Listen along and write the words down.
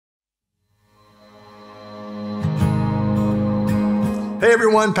Hey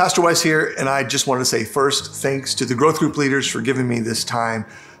everyone, Pastor Wes here, and I just want to say first, thanks to the growth group leaders for giving me this time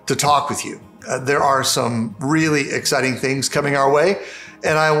to talk with you. There are some really exciting things coming our way,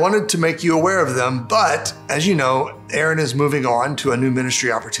 and I wanted to make you aware of them, but as you know, Aaron is moving on to a new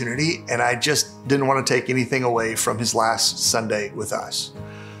ministry opportunity, and I just didn't want to take anything away from his last Sunday with us.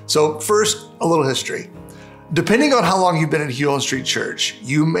 So first, a little history. Depending on how long you've been at Hulen Street Church,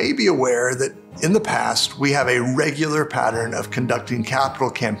 you may be aware that in the past, we have a regular pattern of conducting capital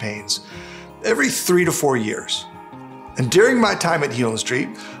campaigns every 3 to 4 years. And during my time at Hulen Street,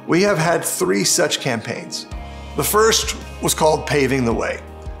 we have had 3 such campaigns. The first was called Paving the Way,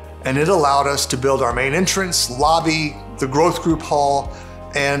 and it allowed us to build our main entrance, lobby, the growth group hall,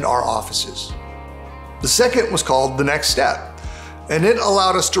 and our offices. The second was called The Next Step, and it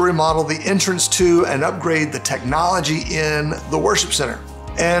allowed us to remodel the entrance to and upgrade the technology in the worship center.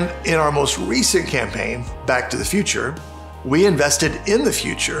 And in our most recent campaign, Back to the Future, we invested in the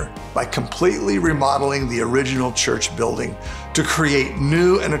future by completely remodeling the original church building to create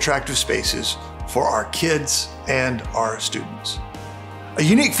new and attractive spaces for our kids and our students. A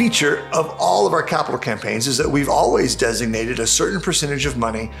unique feature of all of our capital campaigns is that we've always designated a certain percentage of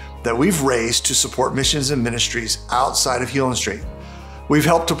money that we've raised to support missions and ministries outside of Hulen Street. We've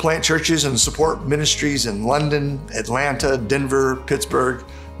helped to plant churches and support ministries in London, Atlanta, Denver, Pittsburgh,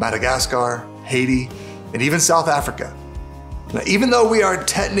 Madagascar, Haiti, and even South Africa. Now, even though we are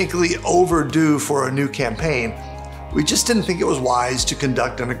technically overdue for a new campaign, we just didn't think it was wise to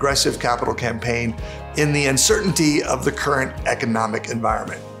conduct an aggressive capital campaign in the uncertainty of the current economic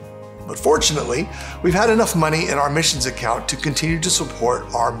environment. But fortunately, we've had enough money in our missions account to continue to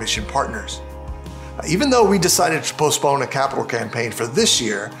support our mission partners. Even though we decided to postpone a capital campaign for this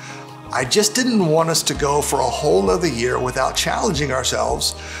year, I just didn't want us to go for a whole nother year without challenging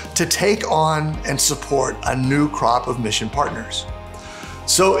ourselves to take on and support a new crop of mission partners.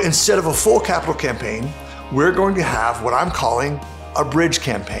 So instead of a full capital campaign, we're going to have what I'm calling a bridge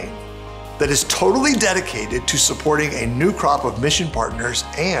campaign that is totally dedicated to supporting a new crop of mission partners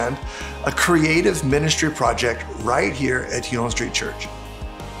and a creative ministry project right here at Hulen Street Church.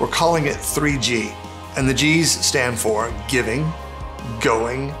 We're calling it 3G. And the G's stand for giving,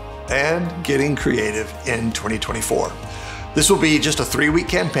 going, and getting creative in 2024. This will be just a 3-week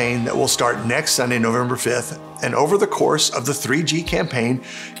campaign that will start next Sunday, November 5th. And over the course of the 3G campaign,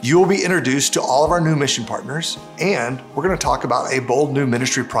 you will be introduced to all of our new mission partners. And we're going to talk about a bold new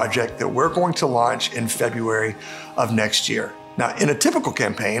ministry project that we're going to launch in February of next year. Now, in a typical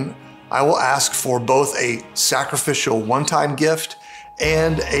campaign, I will ask for both a sacrificial one-time gift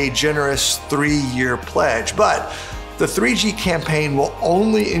and a generous 3-year pledge. But the 3G campaign will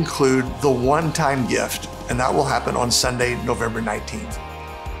only include the one-time gift, and that will happen on Sunday, November 19th.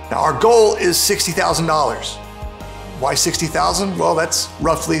 Now, our goal is $60,000. Why 60,000? Well, that's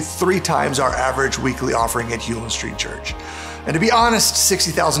roughly 3 times our average weekly offering at Hulen Street Church. And to be honest,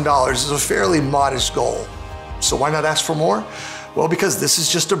 $60,000 is a fairly modest goal. So why not ask for more? Well, because this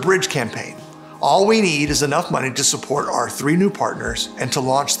is just a bridge campaign. All we need is enough money to support our 3 new partners and to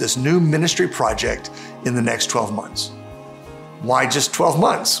launch this new ministry project in the next 12 months. Why just 12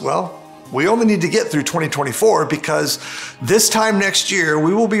 months? Well, we only need to get through 2024 because this time next year,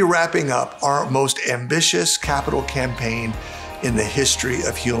 we will be wrapping up our most ambitious capital campaign in the history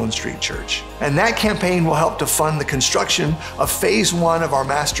of Hulen Street Church. And that campaign will help to fund the construction of phase 1 of our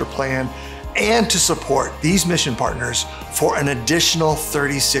master plan and to support these mission partners for an additional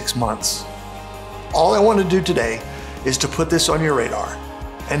 36 months. All I want to do today is to put this on your radar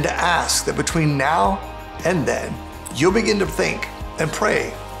and to ask that between now and then, you'll begin to think and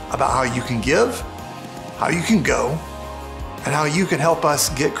pray about how you can give, how you can go, and how you can help us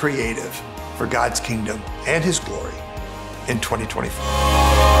get creative for God's kingdom and His glory in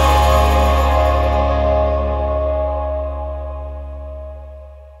 2024.